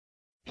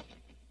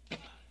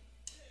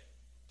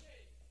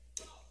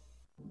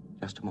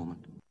Just a moment.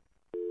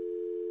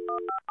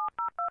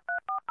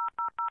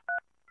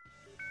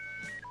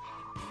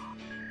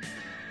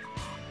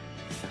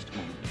 Just a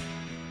moment.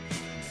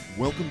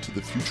 Welcome to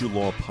the Future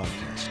Law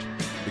Podcast,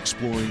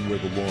 exploring where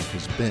the law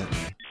has been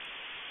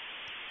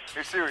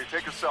Hey Siri,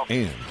 take a selfie.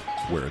 and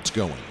where it's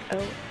going.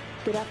 Oh,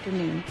 good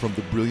afternoon. From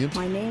the brilliant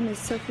My name is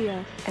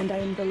Sophia, and I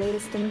am the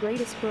latest and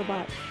greatest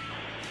robot.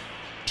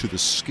 to the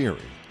scary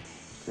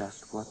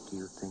Just what do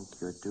you think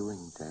you're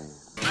doing,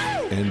 Dave?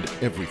 and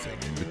everything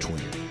in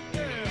between.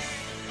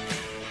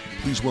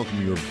 Please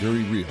welcome your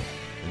very real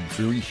and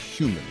very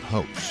human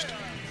host,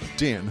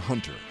 Dan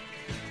Hunter.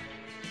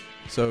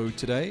 So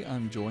today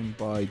I'm joined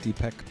by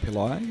Deepak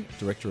Pillai,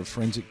 Director of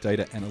Forensic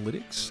Data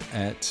Analytics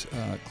at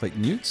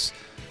Clayton Utz.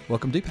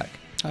 Welcome, Deepak.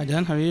 Hi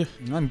Dan, how are you?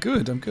 I'm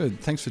good.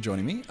 Thanks for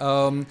joining me.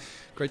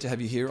 Great to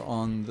have you here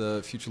on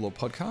the Future Law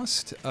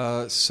Podcast.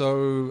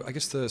 So I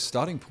guess the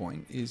starting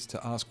point is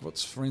to ask,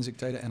 what's Forensic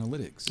Data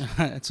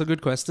Analytics? It's a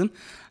good question.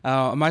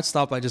 I might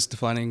start by just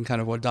defining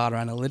kind of what data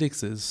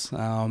analytics is.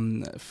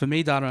 For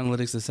me, data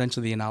analytics is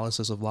essentially the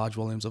analysis of large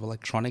volumes of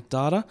electronic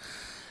data.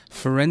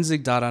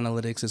 Forensic data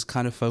analytics is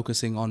kind of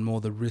focusing on more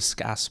the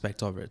risk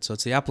aspect of it. So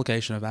it's the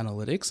application of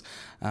analytics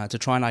to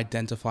try and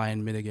identify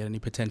and mitigate any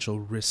potential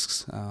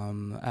risks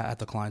at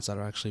the clients that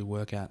I actually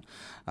work at.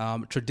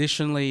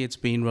 Traditionally, it's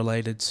been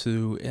related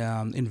to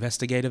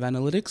investigative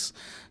analytics.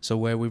 So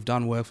where we've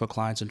done work for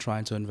clients and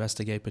trying to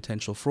investigate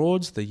potential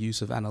frauds, the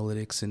use of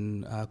analytics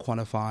in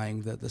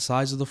quantifying the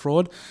size of the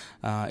fraud,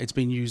 it's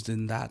been used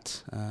in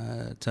that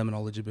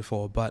terminology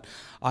before. But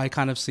I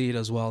kind of see it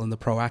as well in the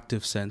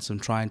proactive sense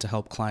and trying to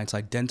help clients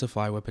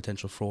identify where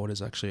potential fraud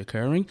is actually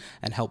occurring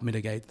and help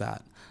mitigate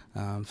that.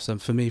 So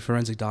for me,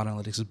 forensic data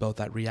analytics is both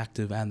that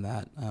reactive and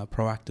that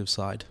proactive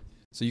side.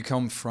 So you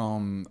come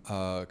from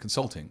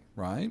consulting,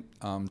 right?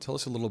 Tell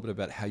us a little bit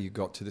about how you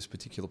got to this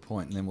particular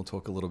point, and then we'll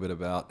talk a little bit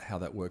about how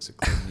that works at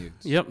Clayton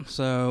Utz. Yep.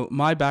 So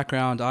my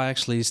background, I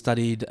actually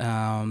studied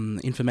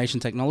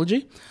information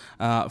technology.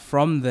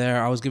 From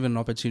there, I was given an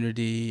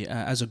opportunity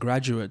as a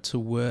graduate to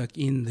work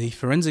in the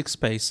forensic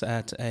space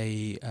at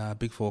a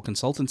Big Four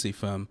consultancy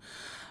firm.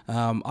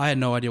 I had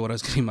no idea what I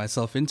was getting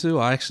myself into.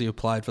 I actually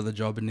applied for the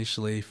job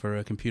initially for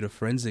a computer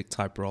forensic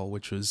type role,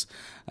 which was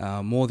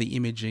more the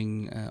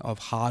imaging of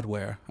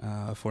hardware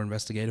for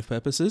investigative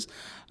purposes.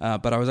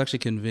 But I was actually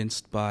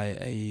convinced by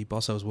a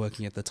boss I was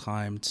working at the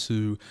time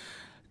to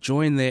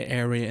join their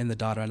area in the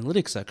data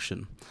analytics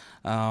section.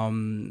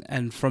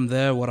 And from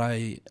there, what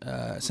I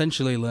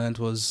essentially learned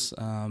was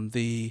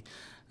the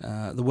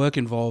work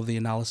involved the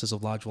analysis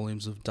of large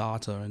volumes of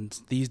data, and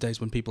these days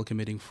when people are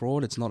committing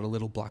fraud, it's not a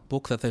little black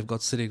book that they've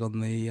got sitting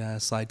on the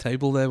side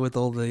table there with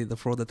all the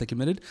fraud that they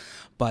committed,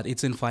 but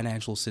it's in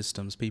financial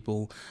systems,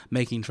 people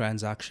making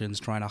transactions,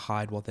 trying to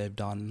hide what they've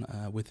done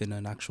within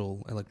an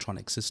actual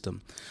electronic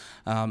system.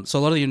 So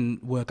a lot of the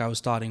work I was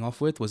starting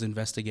off with was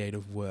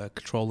investigative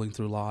work, trolling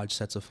through large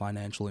sets of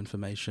financial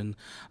information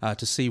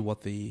to see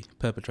what the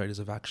perpetrators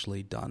have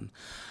actually done.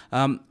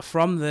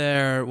 From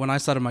there, when I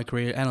started my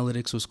career,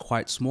 analytics was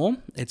quite small.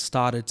 It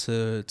started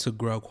to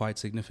grow quite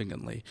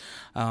significantly.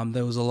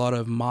 There was a lot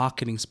of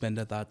marketing spend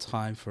at that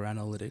time for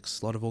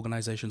analytics. A lot of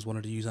organizations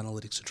wanted to use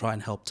analytics to try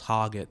and help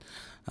target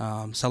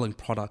selling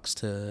products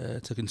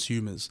to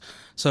consumers.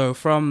 So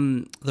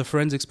from the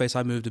forensic space,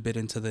 I moved a bit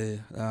into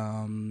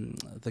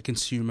the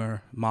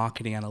consumer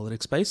marketing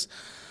analytics space.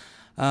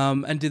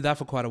 And did that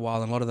for quite a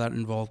while, and a lot of that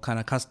involved kind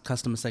of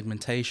customer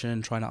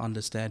segmentation, trying to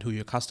understand who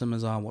your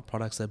customers are, what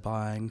products they're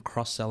buying,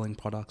 cross-selling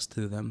products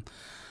to them.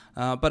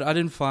 But I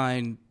didn't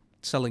find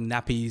selling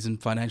nappies and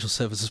financial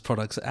services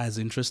products as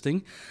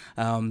interesting,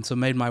 so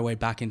made my way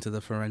back into the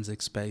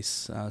forensic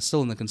space,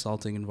 still in the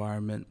consulting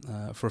environment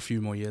for a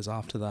few more years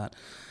after that.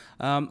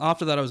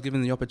 After that, I was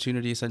given the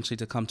opportunity essentially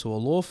to come to a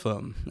law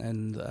firm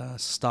and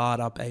start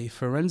up a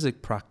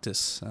forensic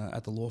practice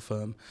at the law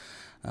firm.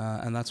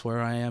 And that's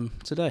where I am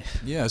today.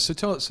 Yeah, so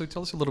tell us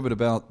a little bit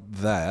about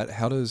that.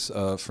 How does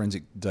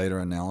forensic data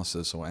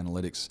analysis or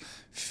analytics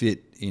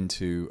fit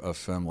into a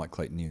firm like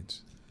Clayton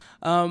Utz?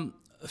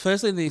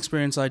 Firstly, the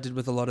experience I did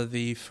with a lot of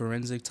the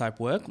forensic type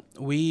work,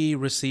 we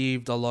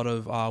received a lot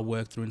of our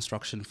work through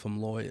instruction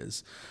from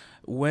lawyers.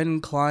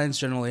 When clients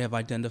generally have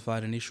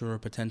identified an issue or a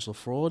potential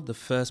fraud, the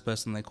first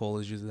person they call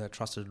is usually their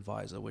trusted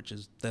advisor, which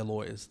is their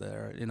lawyers.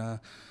 They're in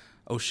a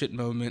oh shit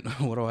moment,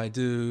 what do I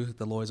do?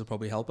 The lawyers will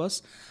probably help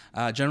us.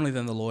 Generally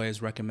then the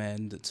lawyers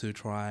recommend to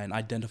try and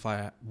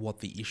identify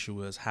what the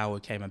issue is, how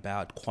it came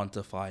about,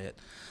 quantify it.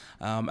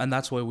 And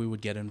that's where we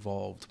would get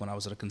involved when I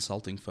was at a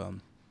consulting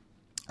firm.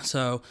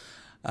 So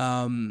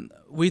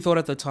we thought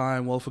at the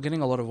time, well, if we're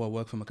getting a lot of our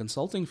work from a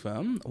consulting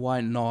firm,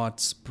 why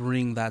not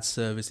bring that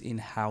service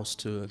in-house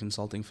to a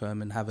consulting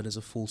firm and have it as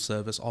a full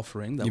service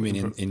offering? That you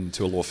mean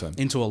into a law firm?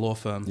 Into a law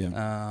firm,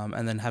 yeah.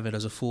 And then have it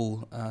as a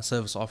full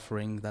service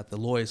offering that the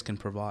lawyers can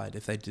provide.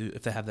 If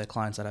they have their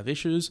clients that have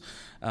issues,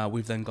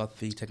 we've then got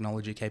the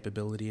technology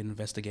capability and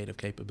investigative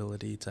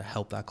capability to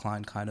help that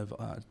client kind of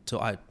to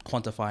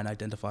quantify and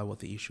identify what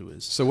the issue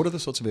is. So what are the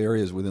sorts of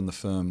areas within the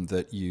firm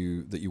that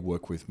you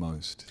work with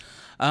most?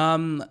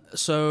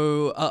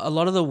 So a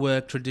lot of the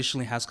work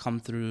traditionally has come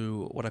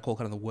through what I call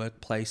kind of the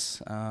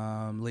workplace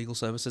legal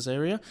services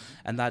area,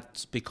 and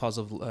that's because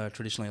of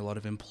traditionally a lot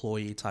of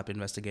employee type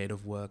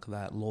investigative work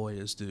that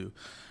lawyers do.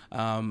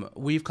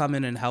 We've come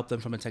in and helped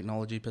them from a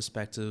technology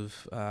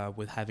perspective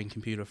with having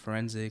computer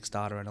forensics,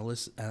 data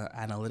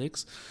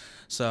analytics.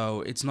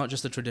 So it's not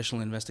just a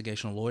traditional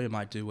investigation a lawyer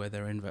might do where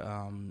they're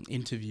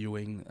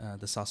interviewing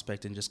the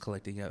suspect and just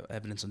collecting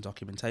evidence and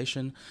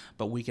documentation,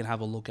 but we can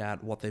have a look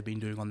at what they've been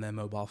doing on their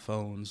mobile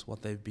phones,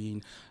 what they've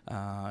been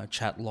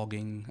chat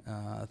logging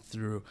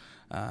through,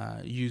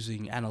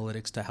 using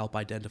analytics to help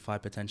identify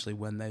potentially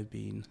when they've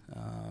been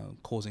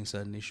causing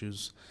certain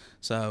issues.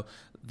 So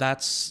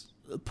that's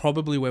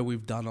probably where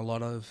we've done a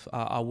lot of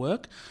our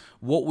work.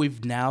 What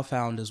we've now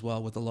found as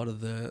well with a lot of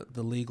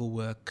the legal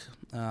work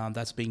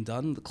that's being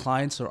done, the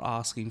clients are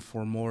asking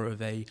for more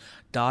of a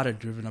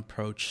data-driven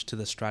approach to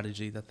the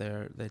strategy that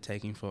they're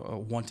taking for or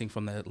wanting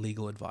from their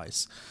legal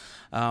advice.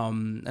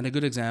 And a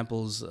good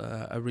example is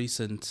a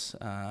recent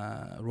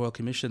Royal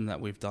Commission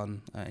that we've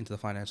done into the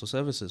financial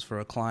services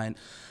for a client.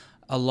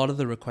 A lot of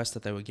the requests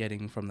that they were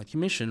getting from the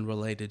Commission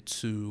related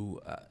to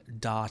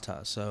data,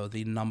 so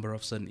the number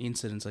of certain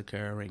incidents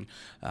occurring,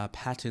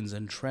 patterns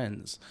and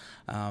trends.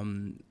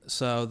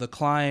 So the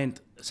client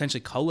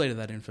essentially collated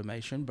that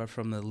information, but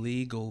from the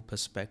legal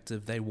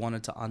perspective, they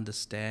wanted to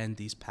understand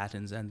these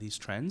patterns and these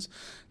trends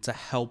to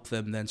help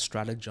them then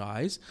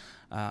strategize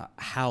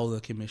how the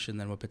Commission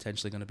then were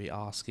potentially going to be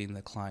asking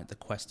the client the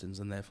questions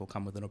and therefore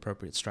come with an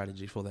appropriate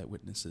strategy for their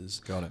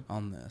witnesses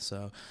on there.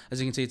 So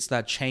as you can see, it's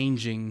that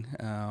changing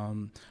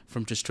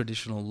from just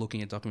traditional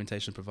looking at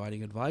documentation,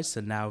 providing advice,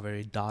 to now a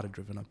very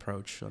data-driven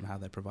approach on how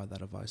they provide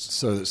that advice.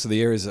 So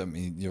the areas that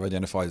you've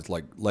identified,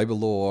 like labour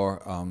law,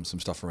 some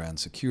stuff around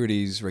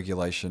securities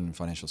regulation,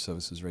 financial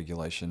services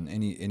regulation.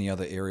 Any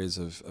other areas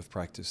of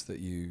practice that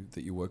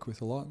you work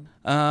with a lot?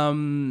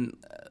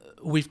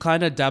 We've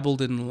kind of dabbled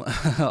in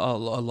a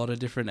lot of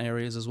different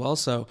areas as well.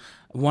 So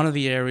one of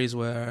the areas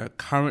we're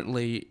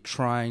currently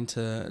trying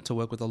to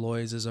work with the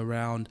lawyers is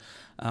around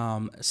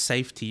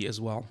safety as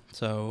well.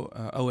 So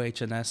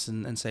OH&S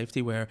and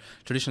safety, where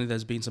traditionally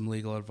there's been some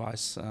legal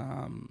advice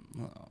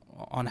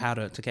on how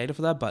to cater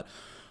for that. But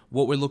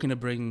what we're looking to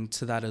bring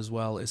to that as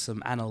well is some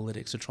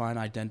analytics to try and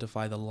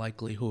identify the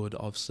likelihood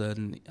of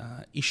certain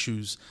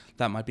issues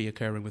that might be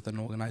occurring with an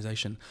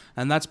organization.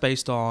 And that's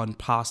based on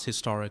past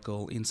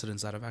historical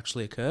incidents that have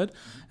actually occurred,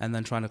 and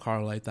then trying to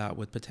correlate that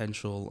with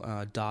potential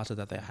data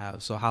that they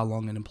have. So how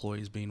long an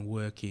employee's been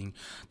working,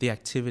 the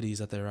activities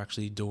that they're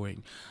actually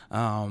doing,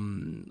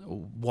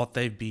 what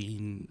they've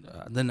been,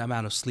 the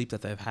amount of sleep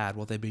that they've had,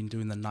 what they've been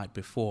doing the night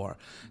before,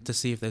 to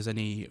see if there's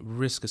any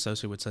risk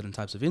associated with certain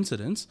types of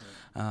incidents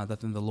that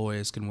then the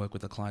lawyers can work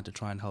with the client to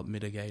try and help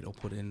mitigate or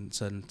put in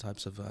certain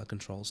types of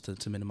controls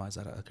to minimize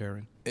that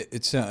occurring.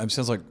 It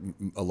sounds like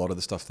a lot of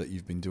the stuff that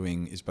you've been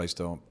doing is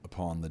based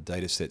upon the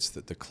data sets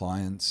that the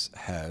clients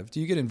have. Do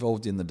you get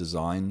involved in the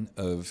design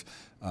of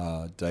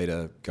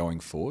data going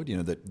forward? You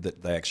know,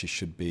 that they actually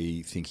should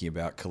be thinking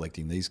about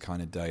collecting these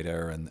kind of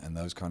data and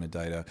those kind of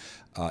data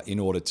in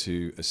order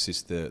to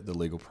assist the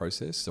legal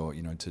process, or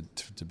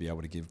to be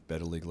able to give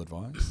better legal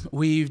advice?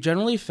 We've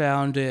generally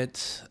found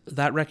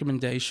that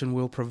recommendation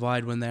will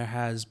provide when there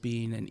has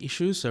been an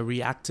issue. So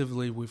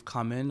reactively, we've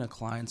come in, a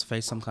client's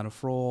faced some kind of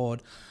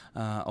fraud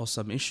or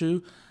some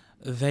issue.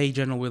 They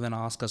generally will then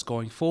ask us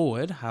going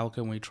forward, how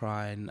can we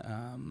try and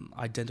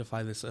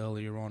identify this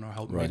earlier on or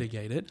help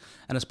mitigate it?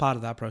 And as part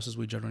of that process,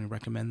 we generally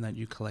recommend that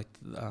you collect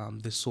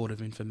this sort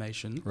of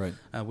information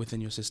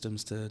within your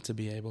systems to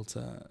be able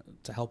to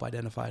help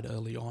identify it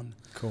early on.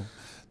 Cool.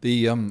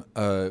 We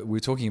were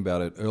talking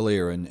about it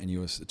earlier, and you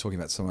were talking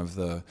about some of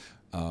the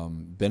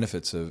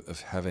benefits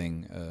of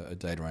having a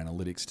data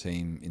analytics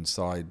team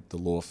inside the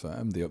law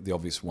firm. The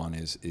obvious one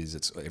is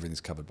everything's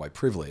covered by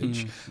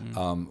privilege.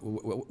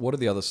 What are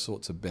the other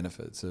sorts of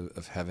benefits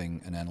of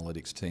having an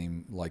analytics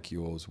team like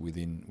yours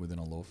within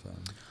a law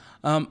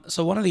firm?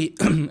 So one of the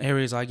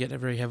areas I get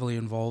very heavily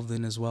involved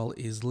in as well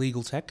is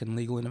legal tech and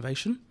legal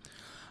innovation.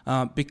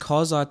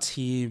 Because our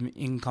team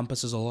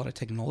encompasses a lot of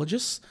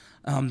technologists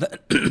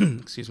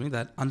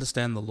that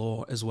understand the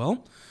law as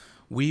well,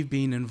 we've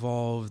been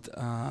involved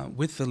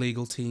with the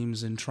legal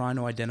teams in trying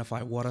to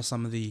identify what are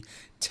some of the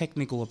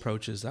technical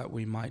approaches that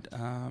we might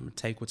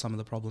take with some of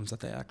the problems that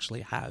they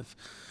actually have.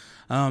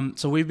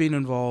 So we've been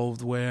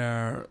involved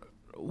where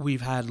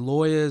we've had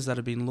lawyers that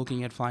have been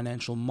looking at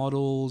financial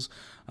models,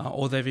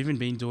 or they've even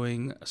been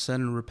doing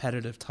certain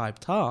repetitive type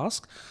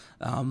tasks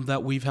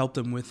that we've helped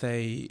them with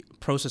a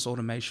process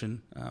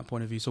automation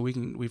point of view. So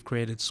we've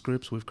created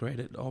scripts, we've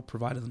created or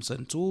provided them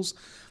certain tools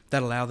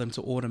that allow them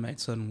to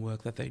automate certain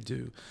work that they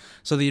do.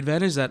 So the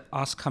advantage that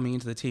us coming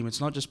into the team, it's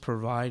not just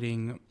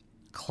providing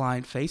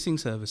client-facing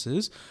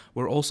services,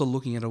 we're also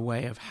looking at a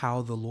way of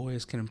how the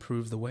lawyers can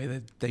improve the way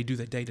that they do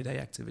their day-to-day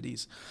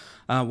activities.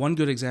 One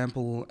good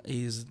example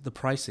is the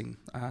pricing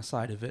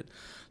side of it.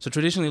 So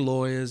traditionally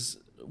lawyers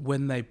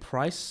when they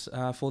price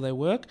for their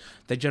work,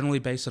 they generally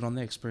base it on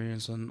their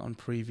experience on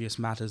previous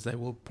matters. They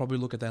will probably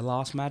look at their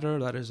last matter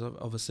that is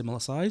of a similar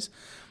size.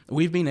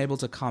 We've been able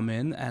to come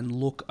in and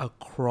look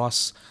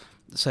across,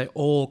 say,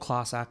 all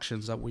class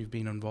actions that we've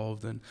been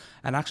involved in,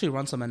 and actually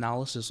run some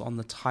analysis on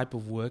the type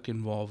of work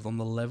involved, on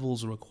the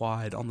levels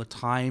required, on the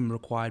time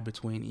required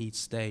between each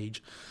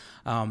stage.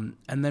 And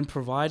then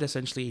provide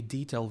essentially a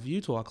detailed view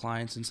to our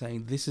clients in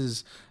saying this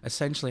is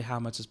essentially how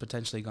much it's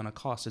potentially going to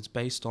cost. It's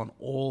based on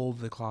all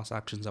the class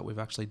actions that we've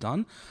actually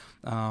done,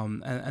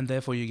 and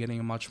therefore you're getting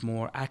a much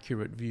more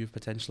accurate view of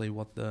potentially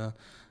what the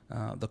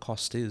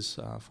cost is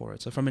for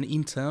it. So from an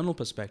internal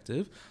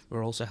perspective,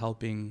 we're also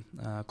helping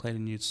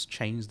Clayton Utz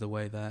change the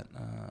way that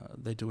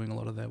they're doing a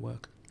lot of their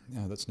work.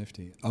 Yeah, that's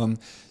nifty.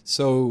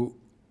 So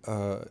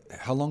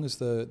how long has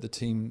the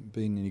team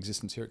been in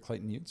existence here at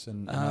Clayton Utz,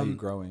 and how are you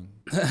growing?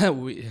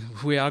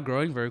 we are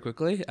growing very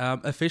quickly.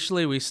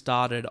 Officially, we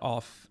started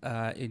off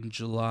in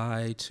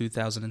July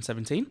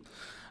 2017.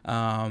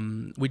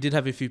 We did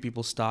have a few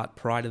people start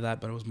prior to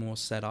that, but it was more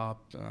set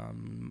up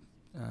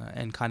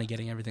and kind of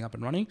getting everything up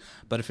and running,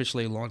 but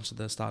officially launched at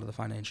the start of the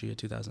financial year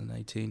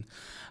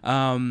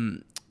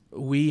 2018.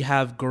 We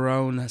have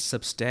grown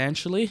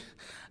substantially.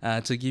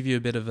 To give you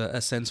a bit of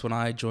a sense, when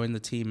I joined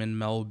the team in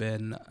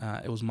Melbourne,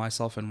 it was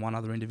myself and one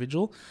other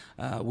individual.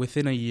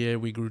 Within a year,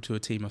 we grew to a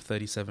team of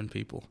 37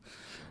 people.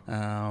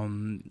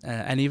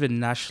 And even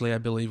nationally, I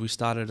believe we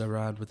started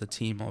around with a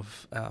team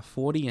of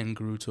 40 and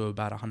grew to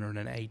about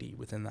 180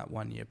 within that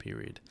 1 year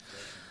period.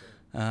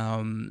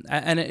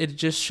 And it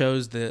just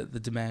shows the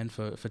demand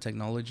for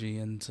technology,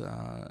 and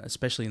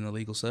especially in the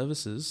legal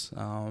services,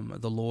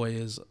 the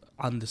lawyers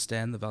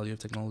understand the value of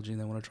technology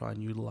and they want to try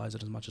and utilize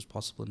it as much as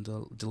possible in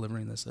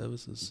delivering their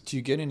services. Do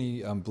you get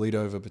any bleed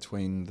over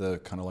between the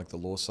kind of like the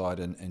law side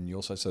and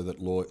your side, so that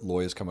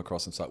lawyers come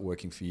across and start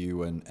working for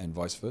you and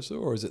vice versa,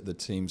 or is it the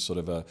team sort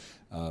of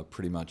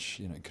pretty much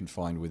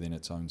confined within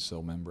its own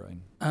cell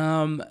membrane?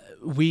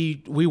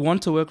 We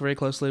want to work very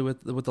closely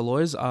with the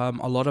lawyers. A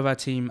lot of our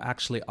team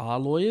actually are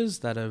lawyers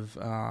that have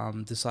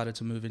decided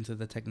to move into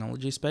the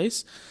technology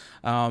space,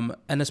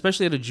 and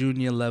especially at a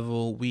junior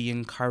level, we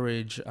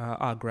encourage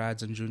our grads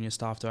and junior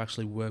staff to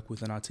actually work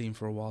within our team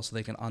for a while so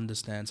they can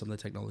understand some of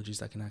the technologies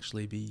that can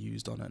actually be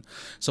used on it.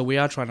 So we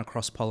are trying to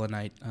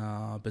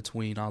cross-pollinate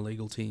between our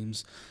legal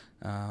teams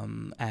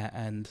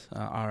and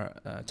our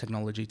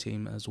technology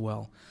team as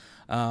well.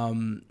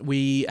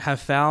 We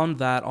have found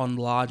that on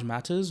large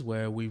matters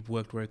where we've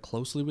worked very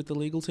closely with the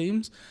legal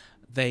teams,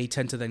 they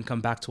tend to then come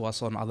back to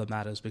us on other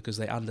matters because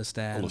they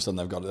understand. All of a sudden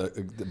they've got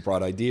a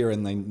bright idea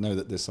and they know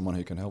that there's someone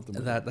who can help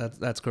them.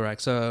 That's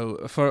correct.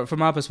 So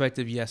from our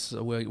perspective, yes,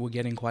 we're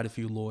getting quite a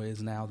few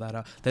lawyers now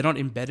that they're not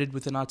embedded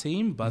within our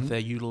team, but they're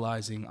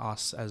utilizing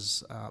us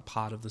as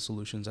part of the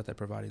solutions that they're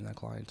providing their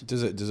client.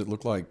 Does it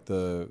look like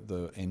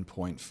the end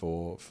point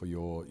for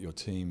your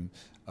team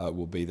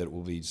will be that it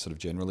will be sort of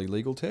generally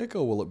legal tech,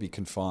 or will it be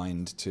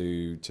confined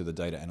to the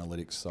data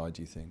analytics side,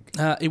 do you think?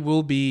 It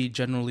will be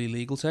generally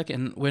legal tech,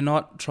 and we're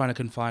not trying to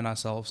confine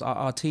ourselves.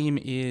 Our team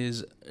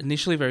is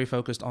initially very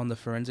focused on the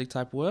forensic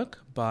type work,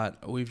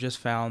 but we've just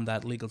found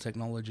that legal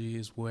technology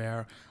is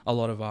where a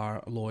lot of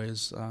our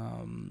lawyers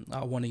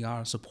are wanting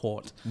our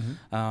support.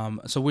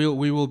 So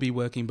we will be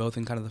working both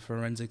in kind of the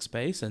forensic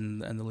space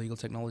and the legal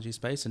technology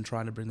space, and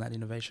trying to bring that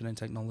innovation and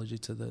technology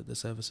to the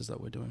services that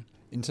we're doing.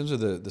 In terms of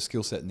the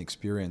skill set and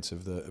experience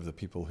of the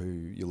people who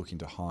you're looking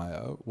to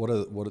hire,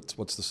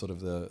 what's the sort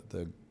of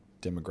the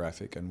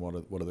demographic, and what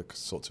are the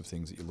sorts of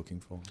things that you're looking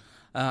for?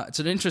 It's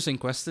an interesting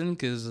question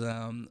because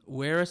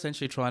we're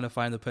essentially trying to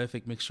find the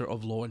perfect mixture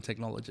of law and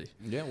technology.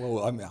 Yeah,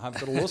 well, I've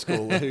got a law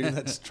school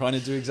that's trying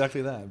to do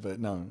exactly that, but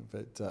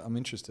I'm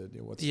interested.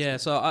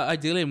 So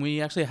ideally, and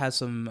we actually had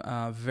some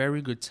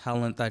very good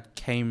talent that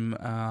came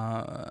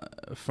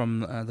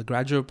from the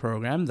graduate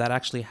program that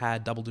actually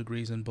had double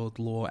degrees in both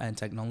law and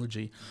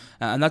technology.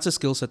 And that's a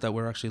skill set that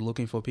we're actually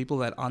looking for, people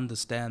that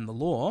understand the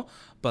law,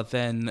 but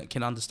then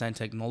can understand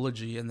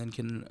technology and then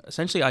can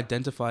essentially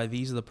identify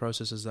these are the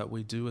processes that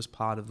we do as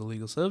part of the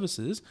legal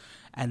services,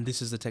 and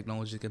this is the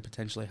technology that can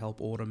potentially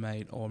help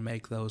automate or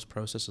make those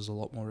processes a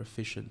lot more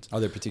efficient. Are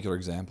there particular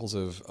examples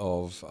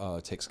of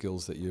tech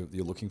skills that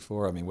you're looking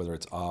for? I mean, whether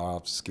it's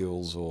R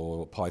skills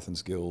or Python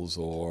skills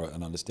or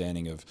an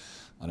understanding of,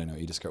 I don't know,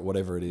 eDiscovery,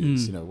 whatever it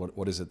is,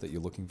 what is it that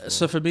you're looking for?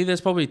 So for me,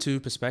 there's probably two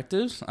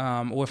perspectives.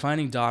 We're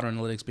finding data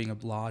analytics being a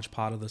large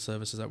part of the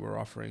services that we're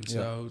offering.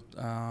 Yeah.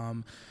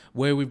 So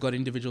where we've got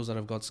individuals that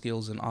have got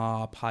skills in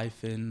R,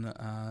 Python,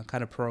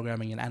 kind of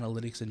programming and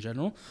analytics in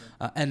general,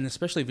 and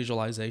especially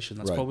visualization.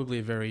 That's probably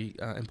a very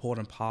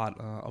important part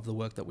of the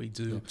work that we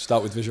do. Yeah.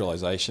 Start with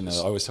visualization. I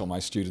always tell my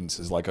students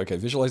is like, okay,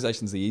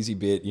 visualization's the easy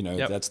bit.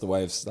 That's the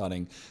way of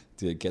starting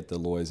to get the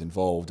lawyers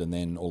involved, and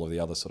then all of the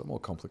other sort of more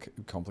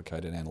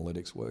complicated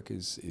analytics work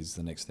is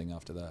the next thing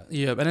after that.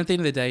 Yeah, but at the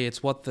end of the day,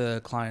 it's what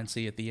the clients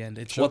see at the end.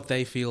 It's what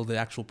they feel the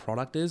actual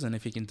product is, and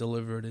if you can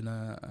deliver it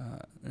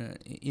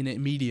in a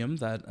medium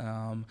that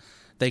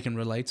they can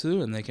relate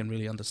to and they can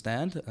really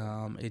understand.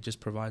 It just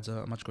provides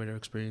a much greater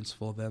experience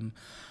for them.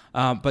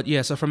 But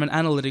yeah, so from an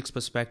analytics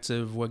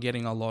perspective, we're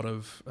getting a lot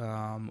of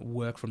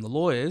work from the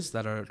lawyers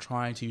that are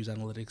trying to use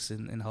analytics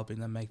in helping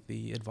them make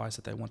the advice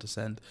that they want to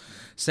send.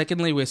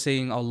 Secondly, we're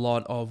seeing a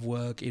lot of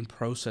work in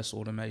process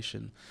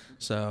automation.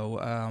 So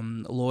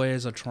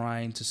lawyers are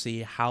trying to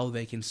see how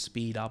they can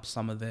speed up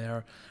some of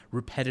their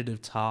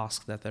repetitive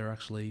tasks that they're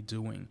actually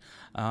doing.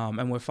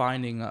 And we're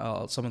finding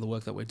some of the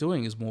work that we're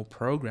doing is more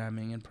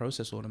programming and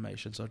process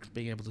automation, so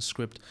being able to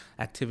script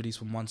activities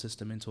from one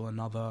system into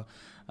another.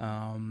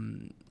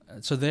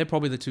 So they're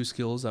probably the two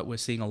skills that we're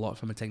seeing a lot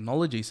from a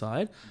technology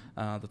side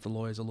that the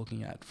lawyers are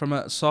looking at. From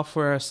a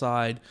software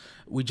side,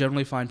 we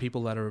generally find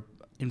people that are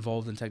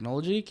involved in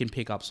technology can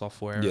pick up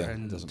software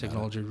and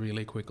technology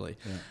really quickly.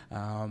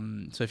 Yeah.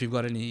 So if you've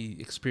got any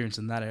experience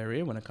in that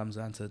area, when it comes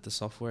down to the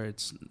software,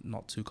 it's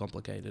not too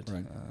complicated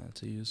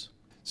to use.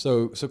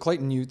 So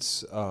Clayton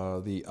Utz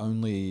are the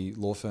only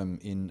law firm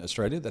in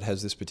Australia that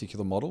has this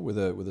particular model with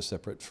a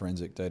separate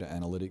forensic data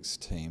analytics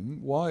team.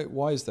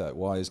 Why is that?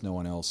 Why has no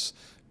one else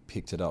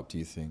picked it up, do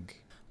you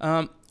think?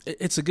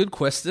 It's a good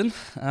question.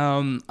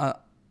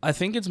 I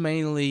think it's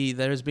mainly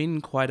there's been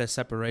quite a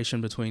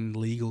separation between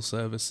legal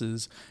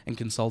services and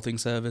consulting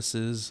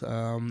services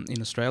in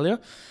Australia.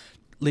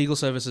 Legal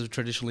services have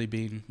traditionally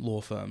been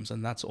law firms,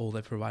 and that's all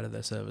they've provided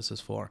their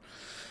services for.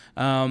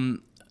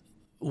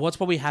 What's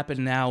probably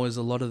happened now is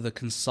a lot of the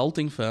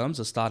consulting firms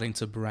are starting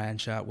to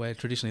branch out, where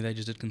traditionally they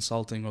just did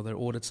consulting or their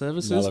audit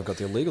services. Now they've got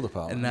their legal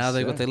departments. And now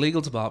they've got their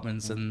legal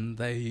departments, and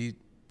they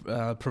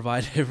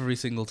provide every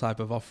single type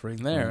of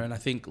offering there. And I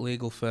think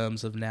legal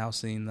firms have now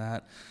seen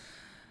that,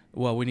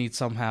 well, we need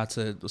some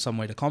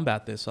way to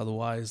combat this.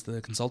 Otherwise,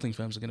 the consulting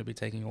firms are going to be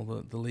taking all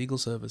the legal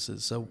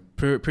services. So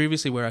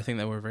previously, where I think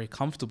they were very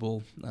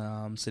comfortable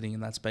sitting in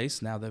that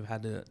space, now they've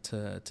had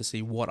to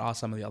see what are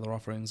some of the other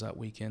offerings that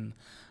we can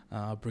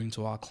bring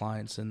to our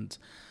clients. And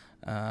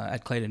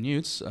at Clayton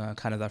Utz,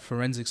 kind of that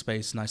forensic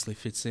space nicely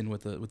fits in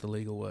with the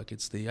legal work.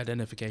 It's the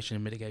identification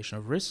and mitigation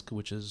of risk,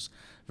 which is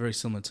very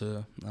similar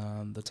to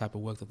the type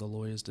of work that the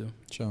lawyers do.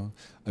 Sure.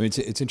 I mean,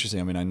 it's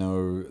interesting. I mean, I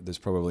know there's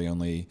probably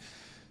only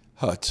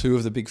two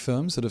of the big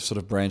firms that have sort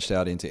of branched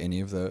out into any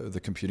of the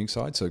computing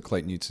side. So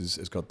Clayton Utz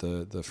has got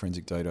the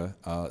forensic data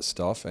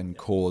stuff, and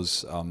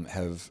Cause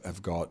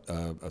have got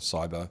a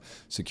cyber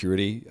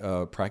security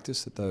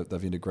practice that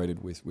they've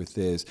integrated with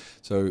theirs.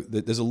 So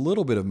there's a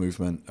little bit of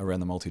movement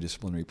around the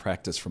multidisciplinary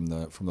practice from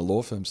the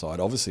law firm side.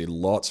 Obviously,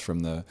 lots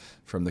from the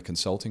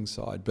consulting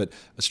side, but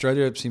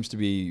Australia seems to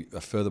be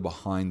further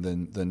behind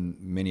than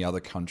many other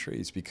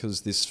countries,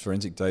 because this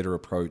forensic data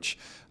approach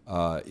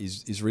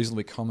is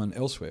reasonably common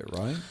elsewhere,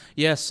 right?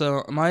 Yes,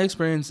 so my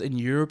experience in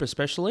Europe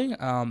especially,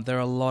 there are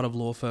a lot of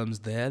law firms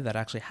there that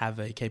actually have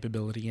a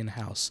capability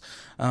in-house,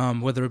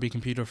 whether it be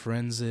computer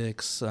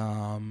forensics,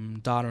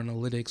 data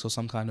analytics, or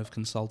some kind of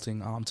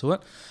consulting arm to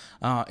it.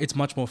 It's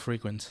much more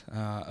frequent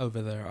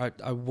over there.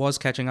 I was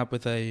catching up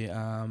with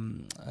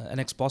an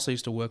ex-boss I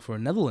used to work for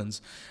in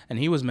Netherlands, and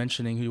he was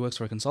mentioning, he works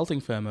for a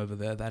consulting firm over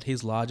there, that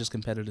his largest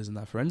competitors in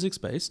that forensic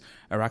space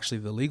are actually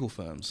the legal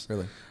firms.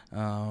 Really?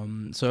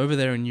 So over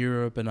there in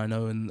Europe, and I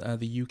know in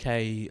the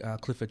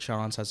UK, Clifford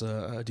Chance has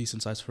a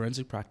decent-sized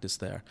forensic practice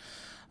there.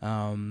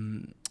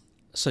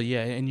 So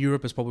yeah, in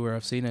Europe is probably where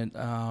I've seen it.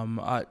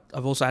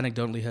 I've also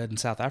anecdotally heard in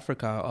South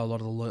Africa, a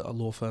lot of the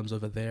law firms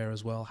over there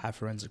as well have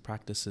forensic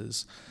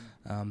practices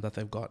that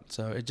they've got.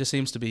 So it just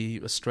seems to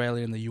be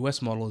Australia and the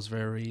US model is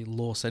very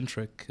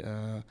law-centric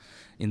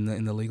in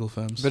the legal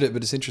firms. But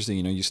it's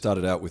interesting, you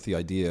started out with the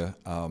idea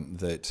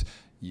that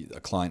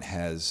a client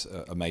has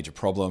a major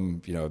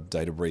problem, a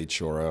data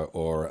breach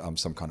or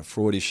some kind of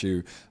fraud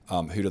issue.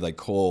 Who do they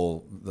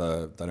call?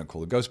 They don't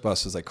call the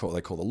Ghostbusters. They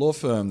call the law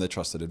firm, their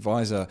trusted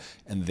advisor,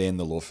 and then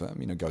the law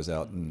firm, goes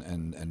out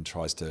and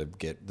tries to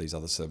get these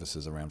other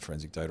services around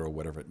forensic data or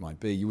whatever it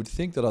might be. You would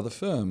think that other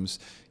firms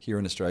here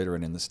in Australia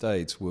and in the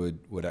States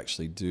would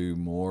actually do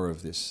more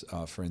of this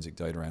forensic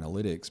data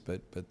analytics,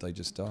 but they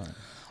just don't.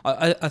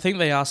 I think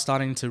they are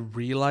starting to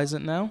realize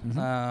it now.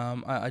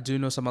 Mm-hmm. I do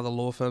know some other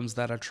law firms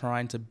that are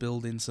trying to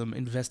build in some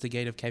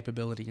investigative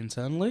capability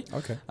internally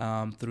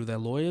through their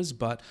lawyers,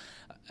 but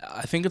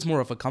I think it's more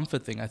of a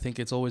comfort thing. I think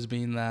it's always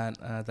been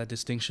that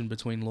distinction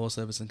between law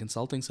service and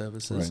consulting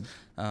services,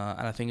 right.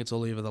 And I think it's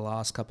only over the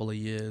last couple of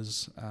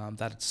years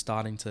that it's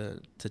starting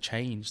to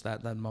change.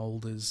 That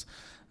mold is.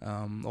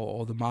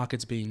 Or the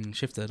market's being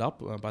shifted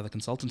up by the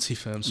consultancy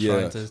firms.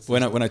 Yeah.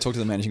 When I talk to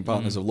the managing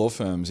partners of law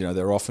firms,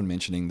 they're often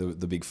mentioning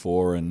the Big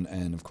Four,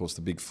 and of course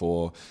the Big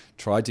Four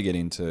tried to get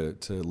into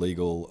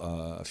legal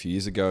a few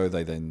years ago.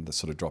 They then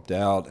sort of dropped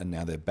out, and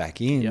now they're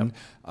back in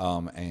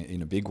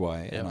in a big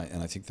way. Yep.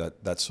 And I think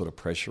that sort of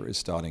pressure is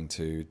starting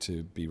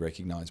to be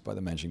recognised by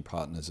the managing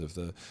partners of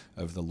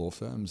the law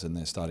firms, and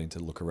they're starting to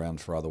look around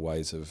for other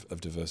ways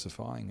of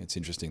diversifying. It's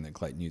interesting that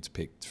Clayton Utz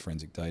picked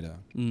forensic data.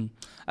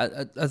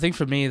 I think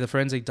for me, me, the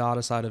forensic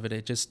data side of it,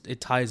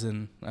 it ties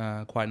in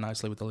quite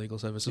nicely with the legal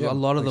services. Yeah, a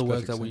lot of the makes work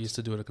perfect that we sense. used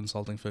to do at a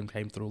consulting firm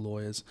came through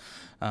lawyers.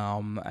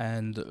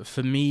 And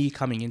for me,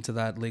 coming into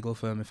that legal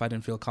firm, if I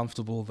didn't feel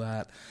comfortable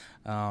that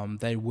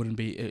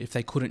if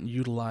they couldn't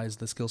utilize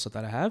the skill set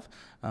that I have,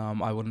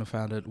 I wouldn't have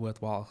found it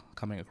worthwhile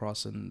coming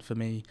across. And for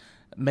me,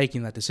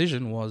 making that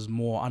decision was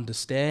more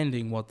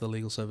understanding what the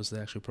legal service they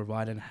actually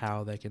provide and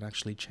how they can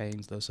actually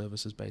change those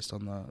services based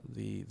on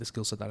the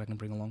skill set that I can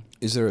bring along.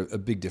 Is there a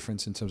big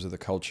difference in terms of the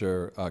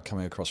culture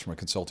coming across from a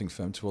consulting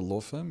firm to a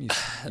law firm?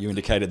 You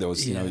indicated there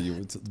was, you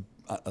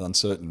were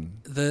uncertain.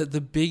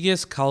 The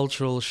biggest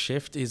cultural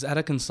shift is at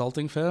a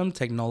consulting firm,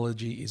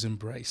 technology is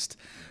embraced.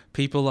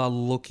 People are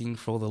looking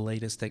for the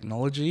latest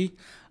technology,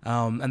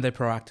 and they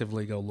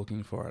proactively go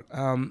looking for it.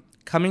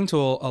 Coming to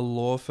a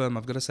law firm,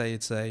 I've got to say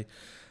it's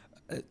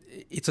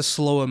a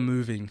slower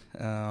moving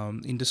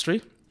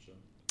industry.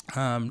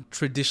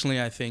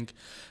 Traditionally, I think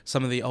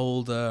some of the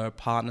older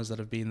partners that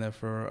have been there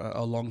for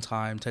a long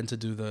time tend to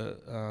do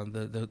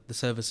the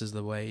services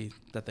the way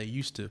that they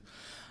used to.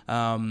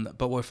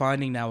 But we're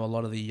finding now a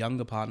lot of the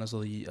younger partners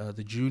or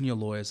the junior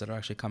lawyers that are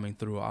actually coming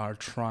through are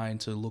trying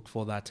to look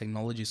for that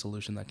technology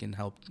solution that can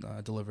help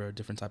deliver a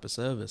different type of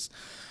service.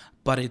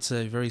 But it's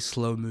a very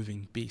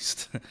slow-moving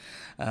beast.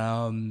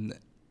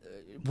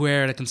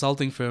 Where at a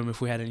consulting firm, if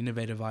we had an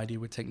innovative idea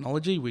with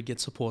technology, we'd get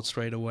support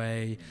straight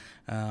away.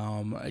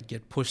 I'd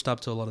get pushed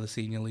up to a lot of the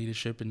senior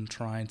leadership in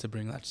trying to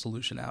bring that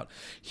solution out.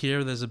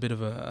 Here, there's a bit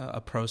of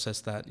a process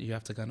that you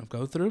have to kind of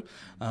go through,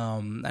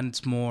 and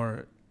it's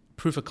more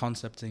proof of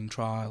concepting,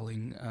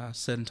 trialing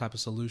certain type of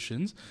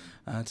solutions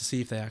to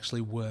see if they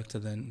actually work to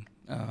then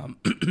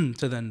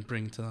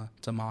bring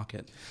to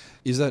market.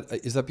 Is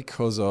that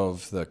because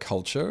of the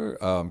culture?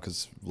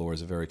 Because law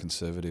is a very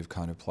conservative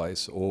kind of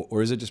place,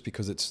 or is it just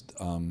because it's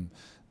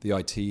the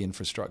IT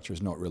infrastructure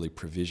is not really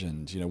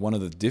provisioned? One of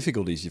the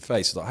difficulties you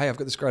face is like, hey, I've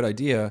got this great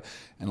idea,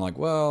 and like,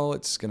 well,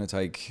 it's going to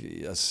take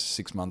us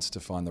 6 months to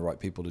find the right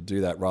people to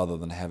do that, rather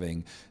than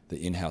having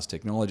the in-house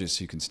technologists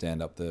who can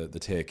stand up the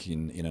tech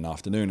in an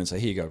afternoon and say,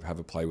 here you go, have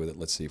a play with it,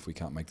 let's see if we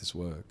can't make this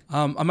work.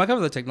 I might cover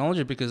the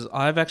technology because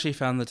I've actually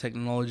found the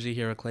technology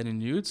here at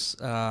Clayton Utz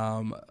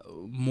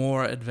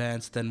more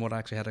advanced than what I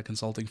actually had at a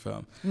consulting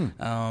firm.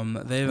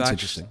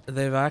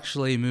 They've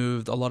actually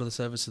moved a lot of the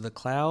service to the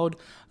cloud.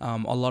 A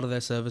lot of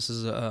their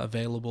services are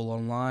available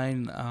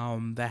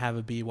online. They have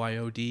a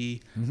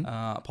BYOD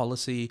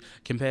policy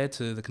compared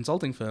to the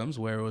consulting firms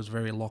where it was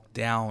very locked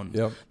down.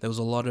 Yep. There was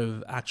a lot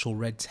of actual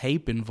red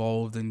tape involved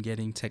in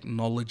getting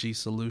technology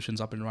solutions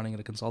up and running at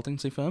a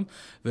consultancy firm,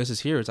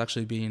 versus here it's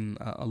actually been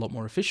a lot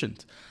more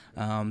efficient.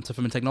 So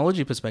from a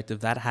technology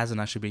perspective, that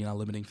hasn't actually been a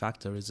limiting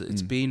factor.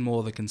 It's been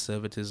more the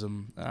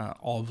conservatism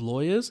of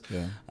lawyers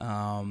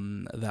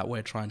that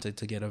we're trying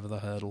to get over the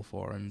hurdle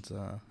for. And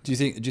do you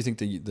think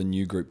the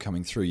new group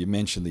coming through? You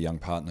mentioned the young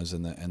partners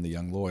and the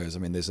young lawyers. I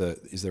mean, is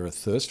there a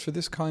thirst for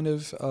this kind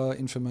of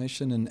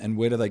information, and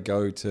where do they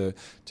go to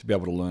be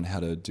able to learn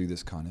how to do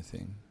this kind of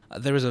thing?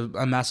 There is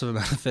a massive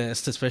amount of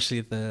thirst, especially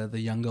at the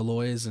younger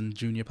lawyers and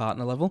junior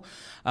partner level.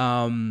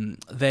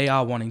 They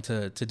are wanting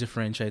to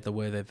differentiate the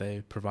way that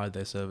they provide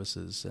their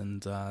services,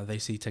 and they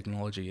see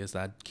technology as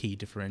that key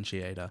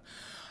differentiator.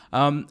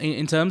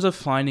 In terms of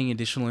finding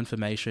additional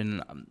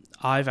information,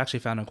 I've actually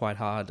found it quite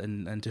hard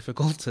and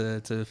difficult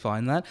to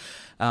find that.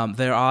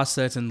 There are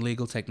certain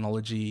legal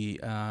technology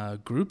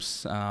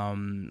groups,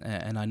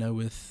 and I know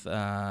with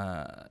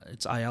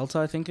it's IELTA,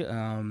 I think,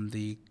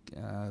 the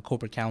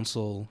corporate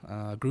counsel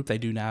group, they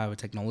do now have a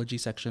technology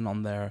section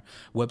on their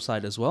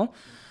website as well.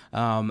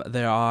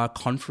 There are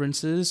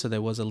conferences, so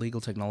there was a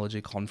legal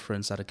technology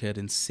conference that occurred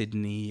in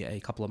Sydney a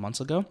couple of months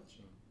ago.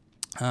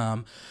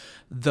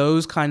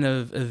 Those kind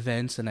of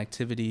events and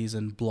activities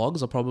and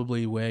blogs are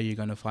probably where you're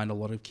going to find a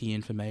lot of key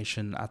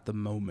information at the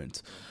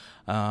moment.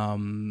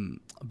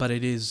 But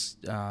it is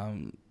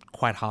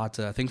quite hard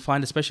to, I think,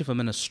 find, especially from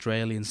an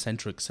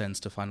Australian-centric sense,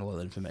 to find a lot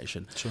of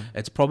information. Sure.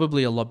 It's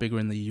probably a lot bigger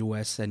in the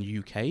US and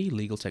UK,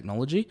 legal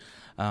technology,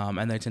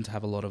 and they tend to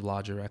have a lot of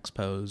larger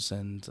expos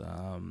and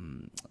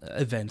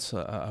events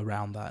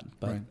around that.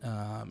 But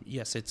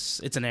yes,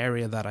 it's an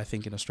area that I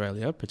think in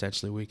Australia,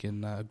 potentially we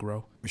can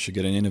grow. We should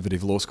get an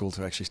innovative law school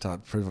to actually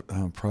start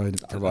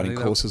providing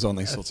courses on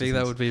these sorts of things. I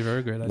think that would be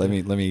very great.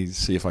 Let me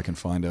see if I can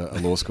find a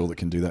law school that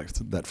can do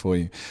that for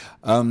you.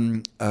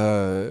 One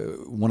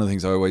of the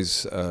things I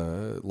always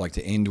like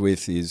to end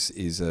with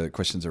is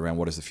questions around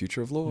what is the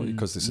future of law,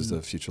 because this is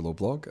the Future Law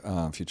blog,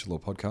 Future Law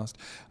podcast.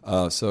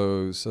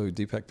 So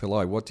Deepak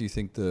Pillai, what do you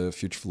think the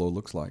future of law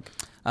looks like?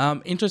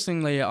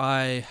 Interestingly,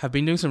 I have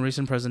been doing some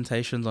recent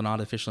presentations on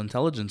artificial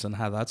intelligence and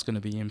how that's going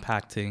to be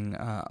impacting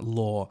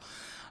law.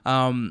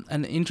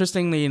 And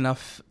interestingly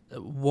enough,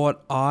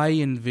 what I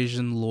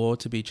envision law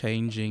to be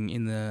changing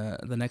in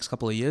the next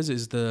couple of years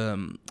is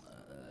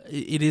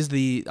it is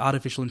the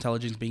artificial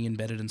intelligence being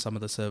embedded in some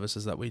of the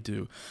services that we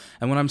do.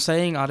 And when I'm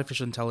saying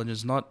artificial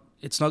intelligence,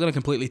 it's not going to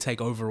completely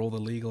take over all the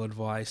legal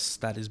advice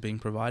that is being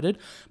provided,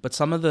 but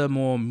some of the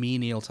more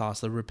menial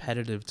tasks, the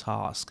repetitive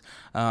task.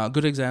 A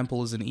good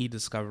example is in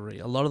e-discovery.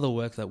 A lot of the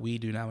work that we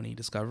do now in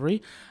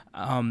e-discovery,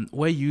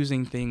 we're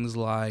using things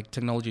like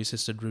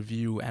technology-assisted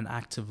review and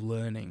active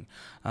learning.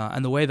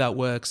 And the way that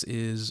works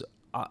is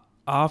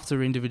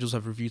after individuals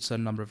have reviewed a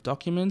certain number of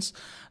documents,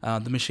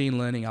 the machine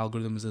learning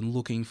algorithm is then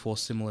looking for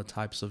similar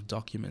types of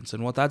documents.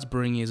 And what that's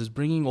bringing is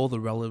bringing all the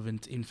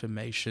relevant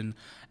information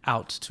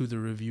out to the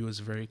reviewers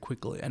very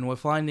quickly. And we're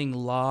finding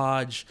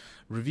large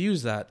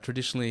reviews that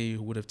traditionally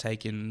would have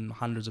taken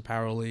hundreds of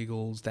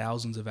paralegals,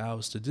 thousands of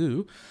hours to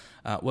do.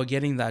 We're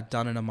getting that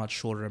done in a much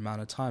shorter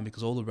amount of time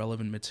because all the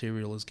relevant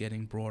material is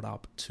getting brought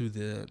up to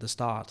the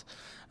start.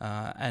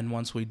 And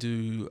once we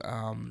do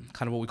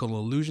kind of what we call an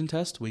illusion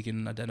test, we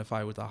can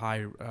identify with a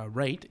high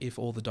rate if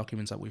all the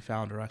documents that we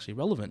found are actually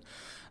relevant.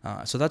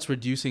 So that's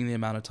reducing the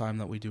amount of time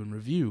that we do in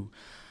review.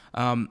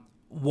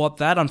 What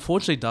that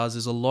unfortunately does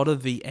is a lot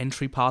of the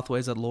entry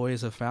pathways that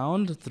lawyers have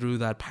found through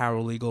that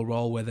paralegal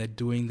role where they're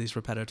doing these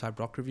repetitive type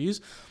doc reviews,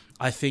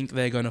 I think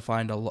they're going to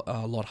find a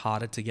lot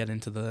harder to get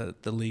into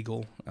the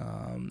legal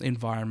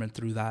environment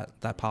through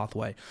that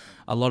pathway.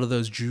 A lot of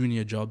those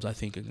junior jobs, I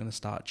think, are going to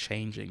start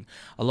changing.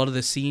 A lot of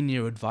the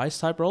senior advice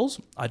type roles,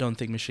 I don't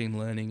think machine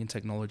learning and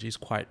technology is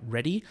quite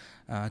ready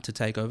to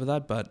take over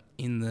that. But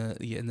in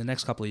the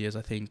next couple of years,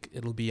 I think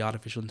it'll be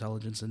artificial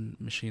intelligence and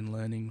machine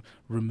learning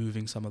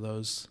removing some of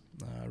those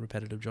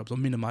repetitive jobs or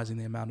minimizing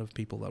the amount of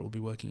people that will be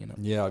working in it.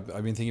 Yeah,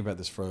 I've been thinking about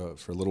this for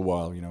a little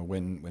while. You know,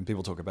 when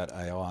people talk about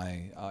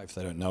AI, if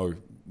they don't know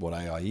what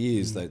AI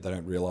is, they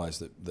don't realize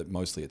that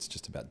mostly it's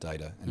just about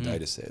data and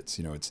data sets.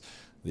 You know, it's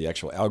the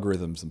actual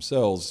algorithms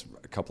themselves,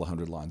 a couple of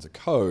hundred lines of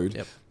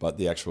code, but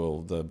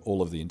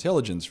all of the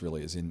intelligence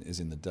really is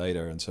in the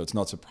data. And so it's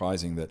not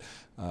surprising that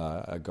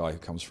a guy who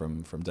comes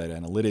from data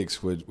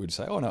analytics would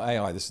say, oh no,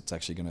 AI, it's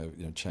actually going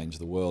to change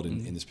the world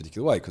in this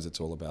particular way, because it's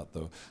all about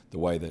the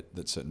way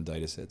that certain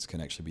data sets can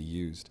actually be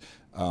used.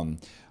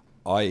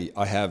 I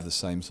have the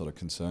same sort of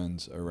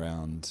concerns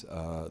around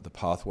the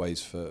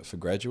pathways for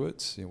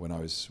graduates. You know, when I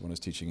was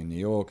teaching in New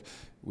York,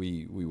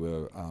 we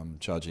were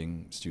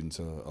charging students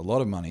a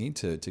lot of money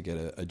to get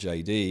a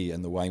JD,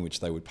 and the way in which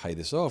they would pay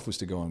this off was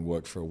to go and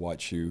work for a white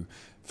shoe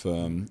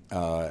firm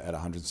at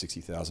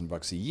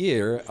 $160,000 a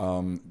year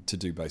to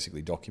do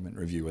basically document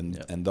review,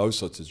 and those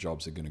sorts of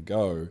jobs are going to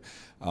go.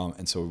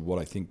 And so what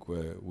I think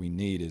we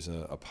need is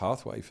a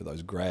pathway for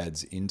those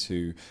grads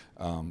into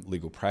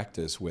legal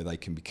practice where they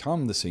can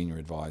become the senior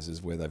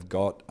advisors, where they've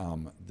got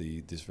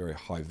this very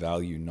high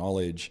value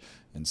knowledge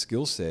and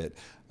skill set,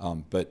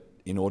 but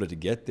in order to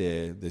get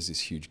there, there's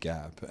this huge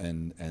gap,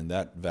 and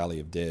that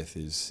valley of death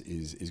is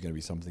going to be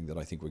something that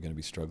I think we're going to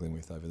be struggling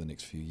with over the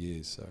next few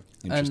years. So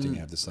interesting to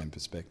have the same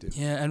perspective.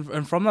 Yeah,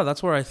 and from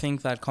that's where I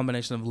think that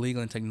combination of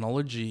legal and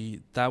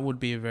technology, that would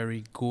be a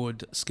very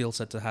good skill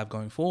set to have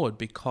going forward,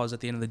 because at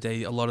the end of the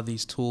day, a lot of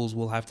these tools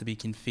will have to be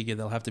configured,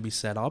 they'll have to be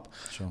set up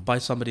by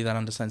somebody that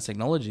understands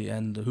technology,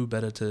 and who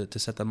better to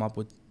set them up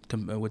with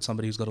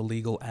somebody who's got a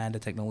legal and a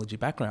technology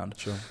background.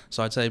 Sure.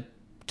 So I'd say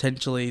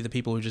potentially the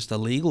people with just a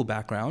legal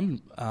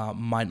background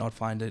might not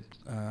find it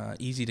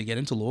easy to get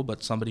into law,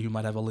 but somebody who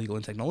might have a legal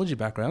and technology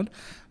background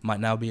might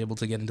now be able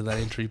to get into that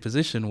entry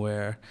position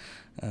where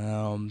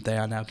they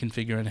are now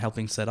configuring and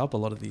helping set up a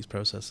lot of these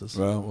processes.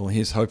 Well,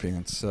 here's hoping.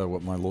 It's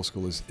what my law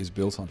school is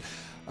built on.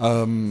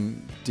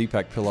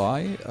 Deepak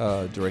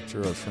Pillai,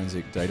 Director of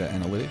Forensic Data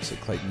Analytics at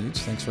Clayton Utz,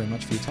 thanks very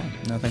much for your time.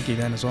 No, thank you,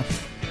 Dan, as well.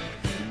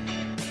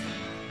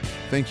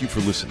 Thank you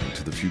for listening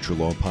to the Future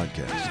Law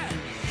Podcast.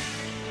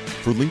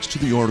 For links to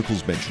the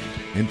articles mentioned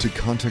and to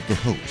contact the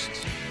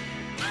hosts,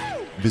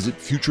 visit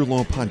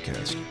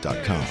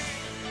futurelawpodcast.com.